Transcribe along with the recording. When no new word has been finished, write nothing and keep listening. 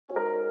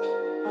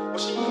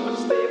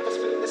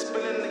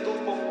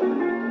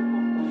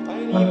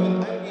I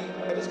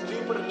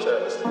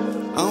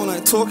don't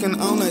like talking, I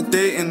don't like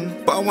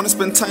dating, but I wanna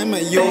spend time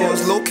at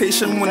yours.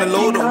 Location when a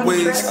load of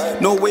ways,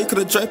 no way could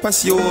I drive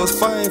past yours.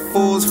 5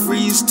 4s,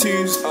 3s,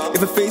 2s.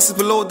 If a face is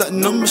below that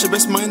number, she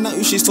best mind out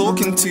who she's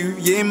talking to.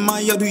 Yeah, in my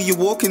yard, who you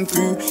walking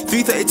through.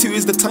 3:32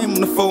 is the time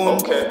on the phone.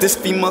 This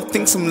female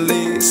thinks I'm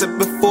late. Said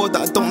before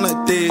that I don't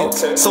like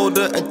dates. Sold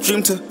her a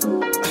dream to.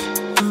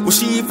 Will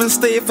she even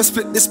stay if I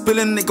split this bill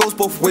and it goes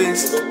both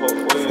ways?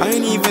 I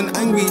ain't even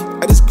angry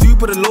at this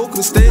group of the local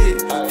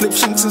estate. Flip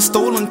shanks and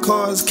stolen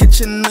cars,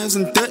 kitchen knives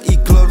and dirty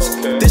gloves.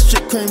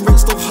 District crime rate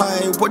still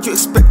high, what you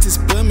expect is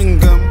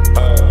Birmingham.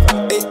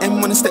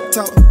 AM when I stepped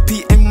out,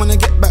 PM when I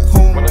get back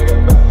home.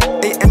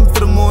 AM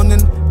for the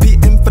morning,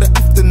 PM for the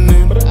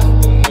afternoon.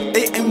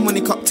 AM when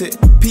he copped it,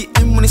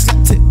 PM when he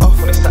slapped it off.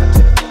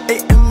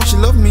 AM when she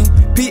loved me,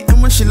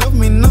 PM when she loved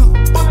me not.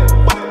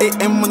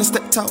 AM when I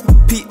stepped out,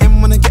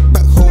 PM when I get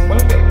back home.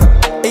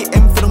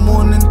 AM for the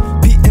morning,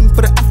 PM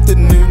for the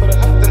afternoon.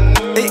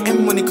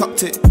 AM when he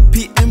copped it,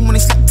 PM when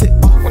he slapped it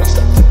off.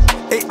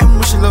 AM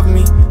when she loved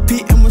me,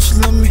 PM when she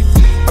loved me.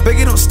 I beg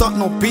you don't start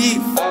no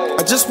beef.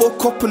 I just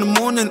woke up in the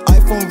morning,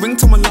 iPhone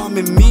ringtone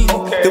alarming me.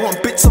 They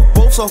want bits of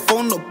both, so I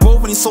phoned up bro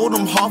when he sold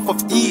them half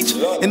of each.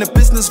 In the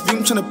business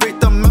room trying to break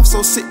down math,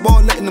 so sit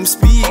while letting them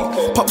speak.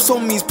 Pops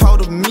told me he's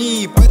proud of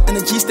me, bad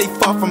energy stay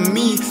far from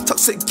me.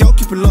 Toxic girl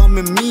keep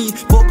alarming me.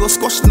 4 girls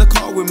squashed in the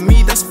car with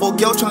me, that's 4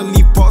 girls trying to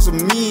leave bars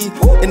with me.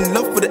 In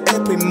love with the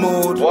airplane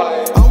mode,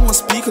 I don't wanna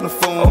speak on the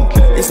phone.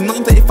 It's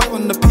 9:35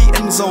 on the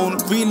PM zone,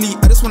 really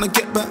I just wanna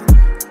get back.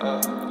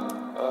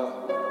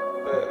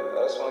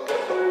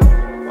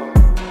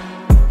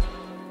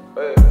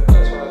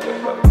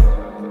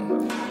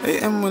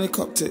 AM when he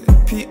copped it,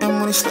 PM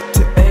when he slapped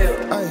it.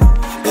 Aye.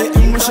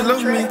 AM when she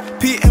loved me,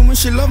 PM when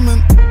she loved me.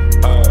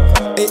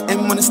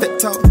 AM when I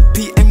stepped out,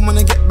 PM when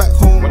I get back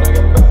home.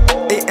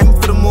 AM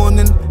for the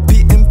morning,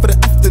 PM for the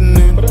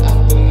afternoon.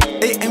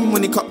 AM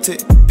when he copped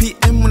it,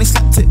 PM when he slapped it.